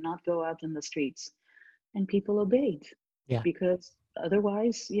 you cannot go out in the streets. And people obeyed, Yeah. because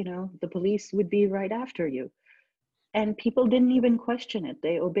otherwise, the police would be right after you. And people didn't even question it.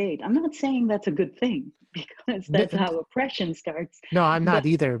 They obeyed. I'm not saying that's a good thing because that's N- how oppression starts. No, I'm But not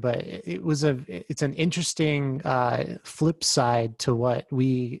either, but it's an interesting flip side to what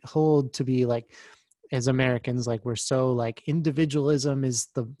we hold to be like as Americans, like we're so like individualism is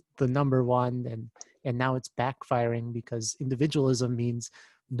the number one, and now it's backfiring because individualism means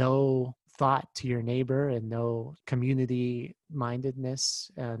no thought to your neighbor and no community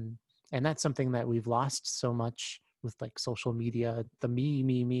mindedness, and that's something that we've lost so much with like social media, the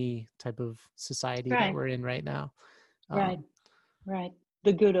me type of society that right, we're in right now. right, um, right.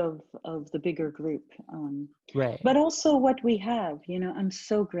 The good of the bigger group. right. But also what we have, I'm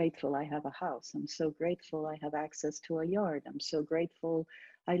so grateful I have a house. I'm so grateful I have access to a yard. I'm so grateful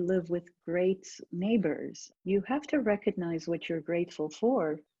I live with great neighbors. You have to recognize what you're grateful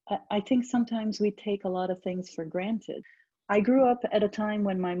for. I think sometimes we take a lot of things for granted. I grew up at a time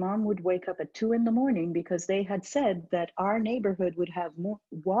when my mom would wake up at 2 in the morning because they had said that our neighborhood would have more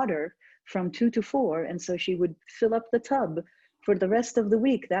water from 2 to 4. And so she would fill up the tub for the rest of the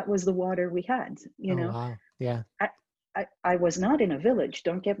week. That was the water we had, Oh wow. Yeah. I, I was not in a village,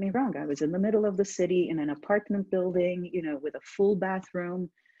 don't get me wrong. I was in the middle of the city in an apartment building, with a full bathroom.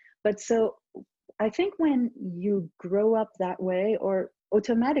 But so I think when you grow up that way, or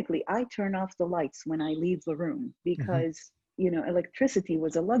automatically, I turn off the lights when I leave the room Hmm. because, electricity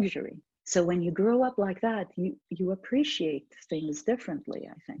was a luxury. So when you grow up like that, you appreciate things differently,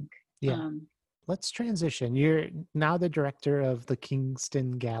 I think. Yeah. Um, Let's transition. You're now the director of the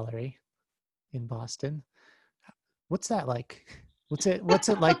Kingston Gallery in Boston. What's that like? What's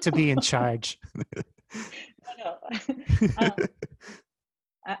it like to be in charge? no,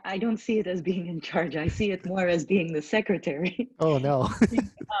 I don't see it as being in charge. I see it more as being the secretary. Oh no. I think,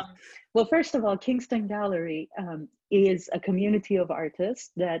 well, first of all, Kingston Gallery is a community of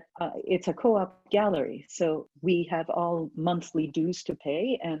artists that it's a co-op gallery. So we have all monthly dues to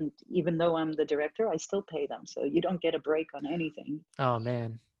pay. And even though I'm the director, I still pay them. So you don't get a break on anything. Oh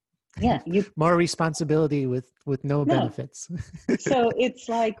man. Yeah, More responsibility with no no. benefits. So it's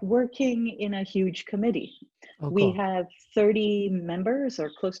like working in a huge committee. Oh We cool. have 30 members, or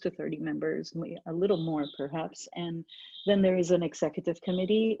close to 30 members, a little more perhaps. And then there is an executive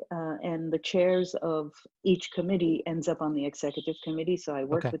committee, and the chairs of each committee ends up on the executive committee. So I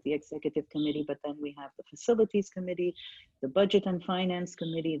work Okay. with the executive committee, but then we have the facilities committee, the budget and finance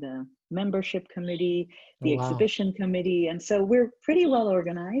committee, the membership committee, Oh the wow. exhibition committee. And so we're pretty well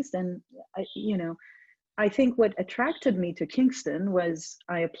organized. And, I think what attracted me to Kingston was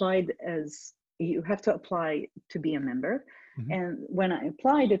I applied as, you have to apply to be a member. Mhm. And when I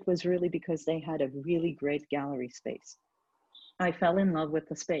applied, it was really because they had a really great gallery space. I fell in love with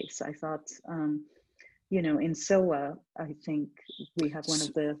the space. I thought, in SOA, I think we have one S-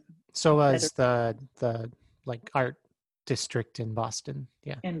 of the So better was the like art district in Boston.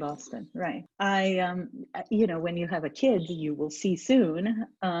 Yeah. in Boston, right? When you have a kid, you will see soon.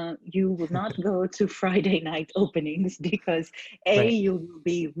 You will not go to Friday night openings because A, Right. you will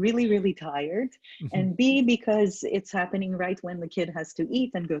be really, really tired, Hmm. and B, because it's happening right when the kid has to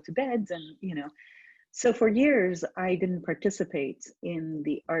eat and go to bed, and So for years, I didn't participate in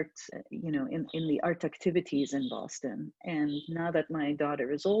the art, in the art activities in Boston. And now that my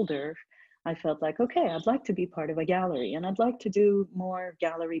daughter is older, I felt like, okay, I'd like to be part of a gallery and I'd like to do more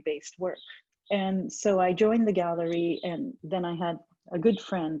gallery based work. And so I joined the gallery, and then I had a good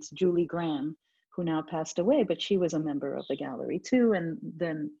friend, Julie Graham, who now passed away, but she was a member of the gallery too. And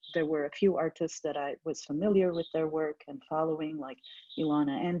then there were a few artists that I was familiar with their work and following, like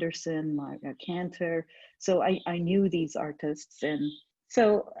Ilana Anderson, Marga Cantor. So I knew these artists. And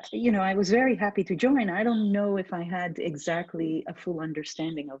so, I was very happy to join. I don't know if I had exactly a full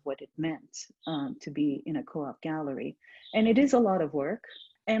understanding of what it meant to be in a co-op gallery. And it is a lot of work.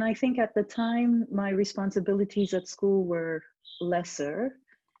 And I think at the time, my responsibilities at school were lesser.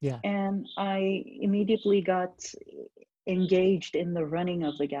 Yeah. And I immediately got engaged in the running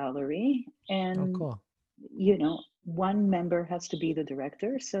of the gallery. Oh, And, cool. one member has to be the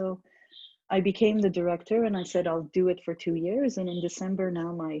director. So I became the director and I said, I'll do it for 2 years. And in December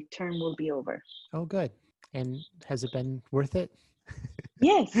now, my term will be over. Oh, good. And has it been worth it?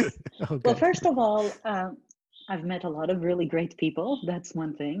 Yes. Oh, Well, good. first of all, I've met a lot of really great people. That's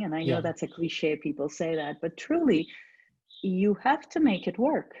one thing. And I know Yeah. that's a cliche, people say that, but truly, you have to make it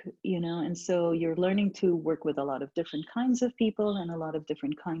work, and so you're learning to work with a lot of different kinds of people and a lot of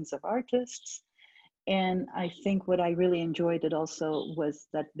different kinds of artists. And I think what I really enjoyed it also was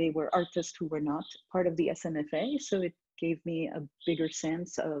that they were artists who were not part of the SNFA. So it gave me a bigger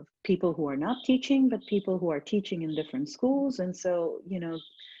sense of people who are not teaching, but people who are teaching in different schools. And so,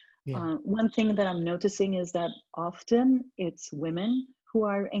 Yeah. one thing that I'm noticing is that often it's women who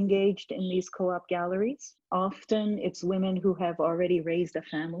are engaged in these co-op galleries. Often it's women who have already raised a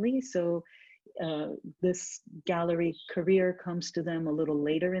family. So uh, this gallery career comes to them a little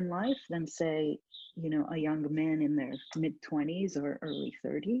later in life than, say, a young man in their mid 20s or early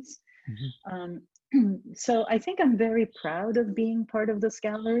 30s. Mhm. Um, so I think I'm very proud of being part of this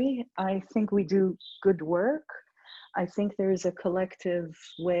gallery. I think we do good work. I think there's a collective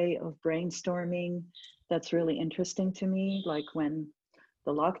way of brainstorming that's really interesting to me. Like when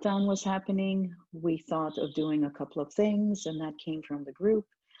the lockdown was happening, we thought of doing a couple of things, and that came from the group.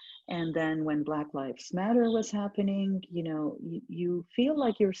 And then when Black Lives Matter was happening, you feel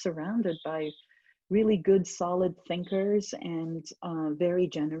like you're surrounded by really good, solid thinkers and very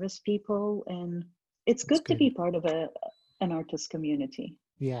generous people. And it's That's good to good. be part of an artist community.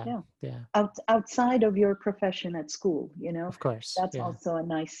 Yeah. Yeah. Yeah. Outside of your profession at school, Of course. that's Yeah. also a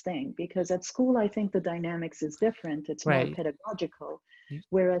nice thing, because at school, I think the dynamics is different. It's more Right. pedagogical. You-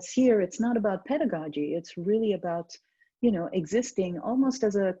 Whereas here, it's not about pedagogy. It's really about, existing almost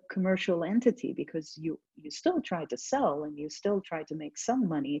as a commercial entity, because you still try to sell and you still try to make some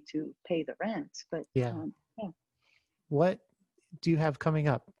money to pay the rent. But Yeah. yeah. What do you have coming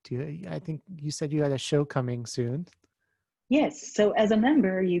up? I think you said you had a show coming soon. Yes. So as a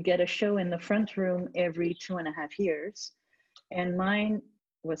member, you get a show in the front room every 2.5 years. And mine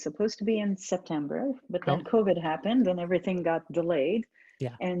was supposed to be in September, but then Oh, COVID happened and everything got delayed.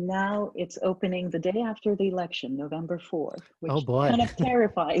 yeah. And now it's opening the day after the election, November 4th, Oh which boy. kind of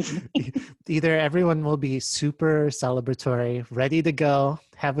terrifies me. Either everyone will be super celebratory, ready to go,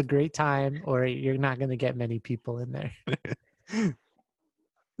 have a great time, or you're not going to get many people in there.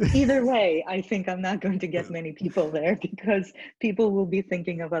 Either way, I think I'm not going to get many people there, because people will be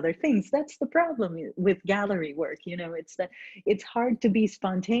thinking of other things. That's the problem with gallery work. It's that it's hard to be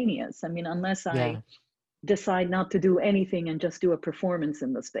spontaneous. I mean, unless I Yeah. decide not to do anything and just do a performance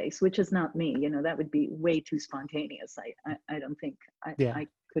in the space, which is not me. That would be way too spontaneous. I don't think Yeah. I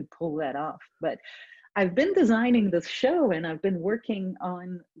could pull that off. But I've been designing this show and I've been working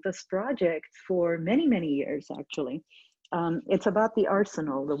on this project for many, many years, actually. It's about the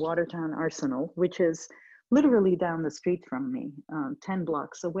Arsenal, the Watertown Arsenal, which is literally down the street from me, 10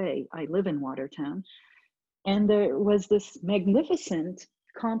 blocks away. I live in Watertown. And there was this magnificent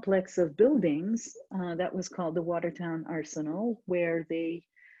complex of buildings that was called the Watertown Arsenal, where they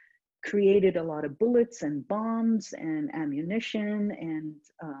created a lot of bullets and bombs and ammunition and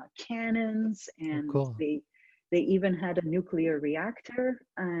cannons, Oh, and cool. they even had a nuclear reactor,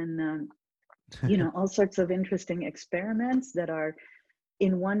 and all sorts of interesting experiments that are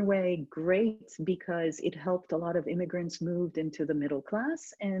in one way great because it helped a lot of immigrants moved into the middle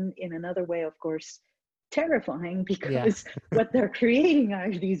class, and in another way, of course, terrifying Yeah. because what they're creating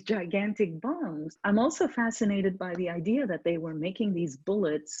are these gigantic bombs. I'm also fascinated by the idea that they were making these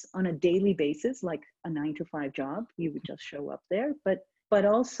bullets on a daily basis, like a 9 to 5 job. You would just show up there, but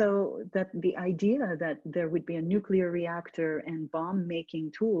also that the idea that there would be a nuclear reactor and bomb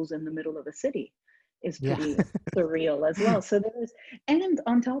making tools in the middle of a city is Yeah. pretty surreal as well. So there's, and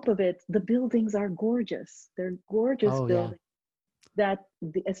on top of it, the buildings are gorgeous. They're gorgeous Oh, yeah. buildings that,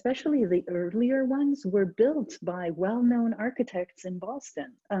 especially the earlier ones, were built by well-known architects in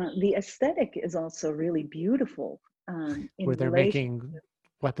Boston. The aesthetic is also really beautiful Where in they're relation. making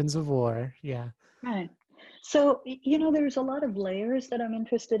weapons of war. Yeah. Right. So, there's a lot of layers that I'm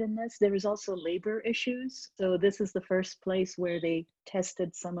interested in this. There is also labor issues. So this is the first place where they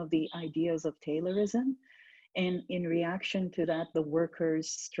tested some of the ideas of Taylorism. And in reaction to that, the workers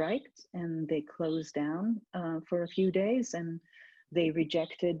striked and they closed down for a few days, and they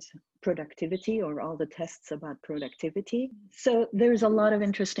rejected productivity or all the tests about productivity. So there's a lot of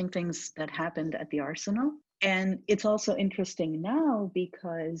interesting things that happened at the Arsenal. And it's also interesting now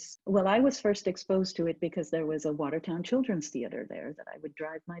because, well, I was first exposed to it because there was a Watertown Children's Theater there that I would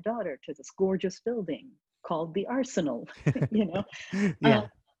drive my daughter to, this gorgeous building called the Arsenal, Yeah.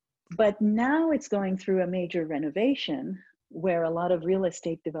 But now it's going through a major renovation where a lot of real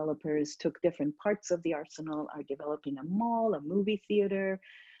estate developers took different parts of the Arsenal, are developing a mall, a movie theater.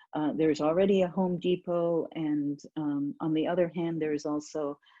 There's already a Home Depot. And on the other hand, there's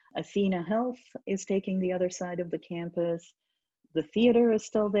also Athena Health is taking the other side of the campus. The theater is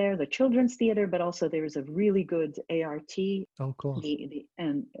still there, the children's theater, but also there's a really good ART, Oh, cool.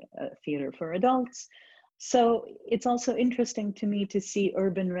 and theater for adults. So it's also interesting to me to see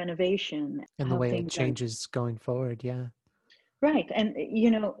urban renovation And the way it changes going forward. Yeah. Right. And,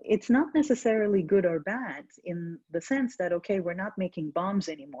 it's not necessarily good or bad in the sense that, okay, we're not making bombs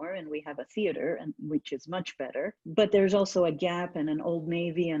anymore and we have a theater, and which is much better. But there's also a Gap and an Old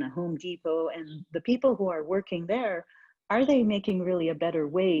Navy and a Home Depot. And the people who are working there, are they making really a better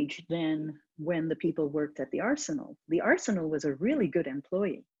wage than when the people worked at the Arsenal? The Arsenal was a really good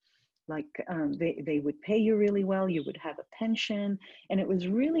employee. Like they would pay you really well, you would have a pension. And it was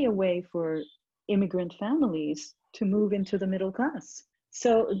really a way for immigrant families to move into the middle class.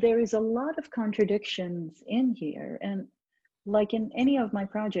 So there is a lot of contradictions in here. And like in any of my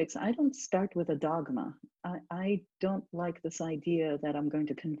projects, I don't start with a dogma. I don't like this idea that I'm going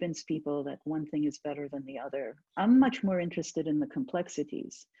to convince people that one thing is better than the other. I'm much more interested in the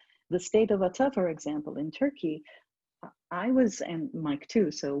complexities. The state of Ata, for example, in Turkey, I was, and Mike too,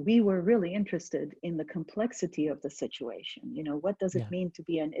 so we were really interested in the complexity of the situation. What does it mean to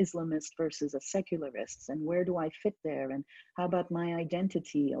be an Islamist versus a secularist? And where do I fit there? And how about my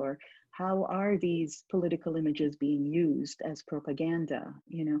identity? Or how are these political images being used as propaganda?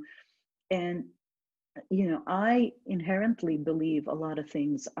 And, I inherently believe a lot of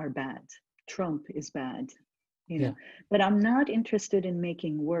things are bad. Trump is bad. But I'm not interested in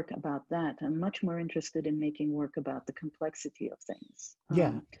making work about that. I'm much more interested in making work about the complexity of things.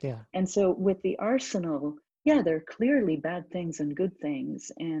 And so with the Arsenal, there are clearly bad things and good things.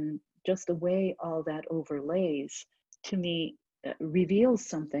 And just the way all that overlays, to me, reveals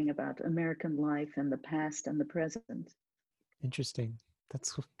something about American life and the past and the present. Interesting.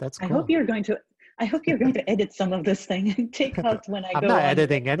 That's cool. I hope you're going to edit some of this thing and take out when I go on. I'm not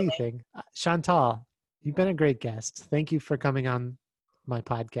editing anything. Chantal, you've been a great guest. Thank you for coming on my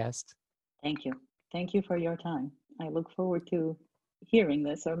podcast. Thank you. Thank you for your time. I look forward to hearing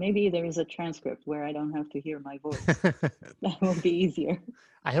this, or maybe there is a transcript where I don't have to hear my voice. That will be easier.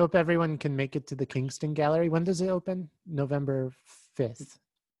 I hope everyone can make it to the Kingston Gallery. When does it open? November 5th.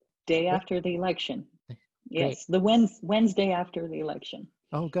 Day after the election. Yes, the Wednesday after the election.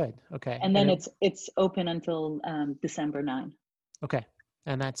 Oh, good. Okay. And then it's open until December 9. Okay.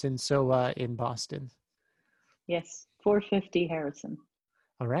 And that's in SOA in Boston. Yes, 450 Harrison.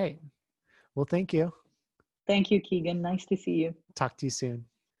 All right. Well, thank you. Thank you, Keegan. Nice to see you. Talk to you soon.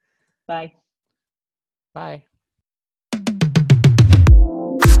 Bye. Bye.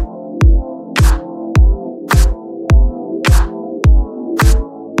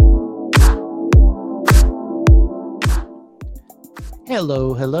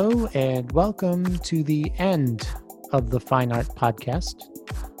 Hello, and welcome to the end of the Fine Art Podcast.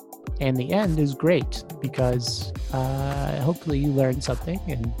 And the end is great because hopefully you learned something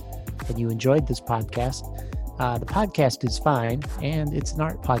and you enjoyed this podcast. The podcast is fine, and it's an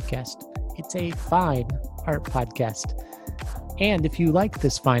art podcast. It's a fine art podcast. And if you like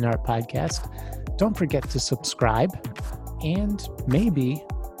this fine art podcast, don't forget to subscribe. And maybe,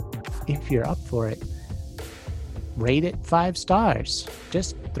 if you're up for it, rate it 5 stars.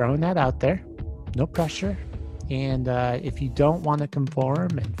 Just throwing that out there. No pressure. And if you don't want to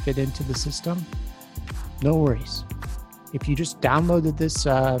conform and fit into the system, no worries. If you just downloaded this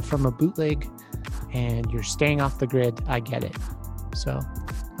from a bootleg and you're staying off the grid, I get it. So,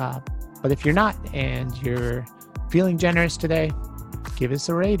 but if you're not and you're feeling generous today, give us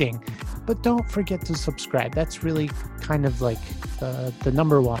a rating. But don't forget to subscribe. That's really kind of like the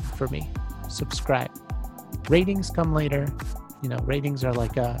number one for me. Subscribe. Ratings come later. Ratings are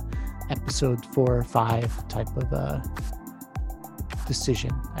like a episode 4 or 5 type of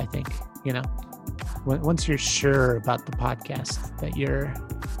decision, I think. Once you're sure about the podcast that you're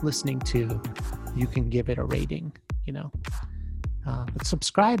listening to, you can give it a rating, you know. But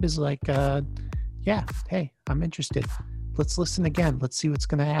subscribe is like, yeah, hey, I'm interested. Let's listen again. Let's see what's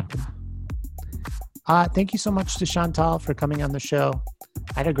going to happen. Thank you so much to Chantal for coming on the show.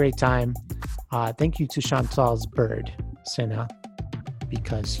 I had a great time. Thank you to Chantal's bird, Sena,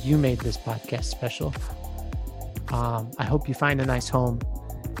 because you made this podcast special. I hope you find a nice home.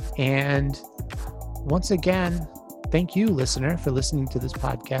 And once again, thank you, listener, for listening to this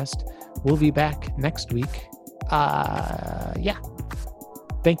podcast. We'll be back next week. Yeah.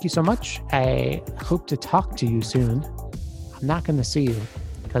 Thank you so much. I hope to talk to you soon. I'm not going to see you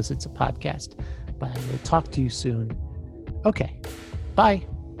because it's a podcast, but I will talk to you soon. Okay. Bye.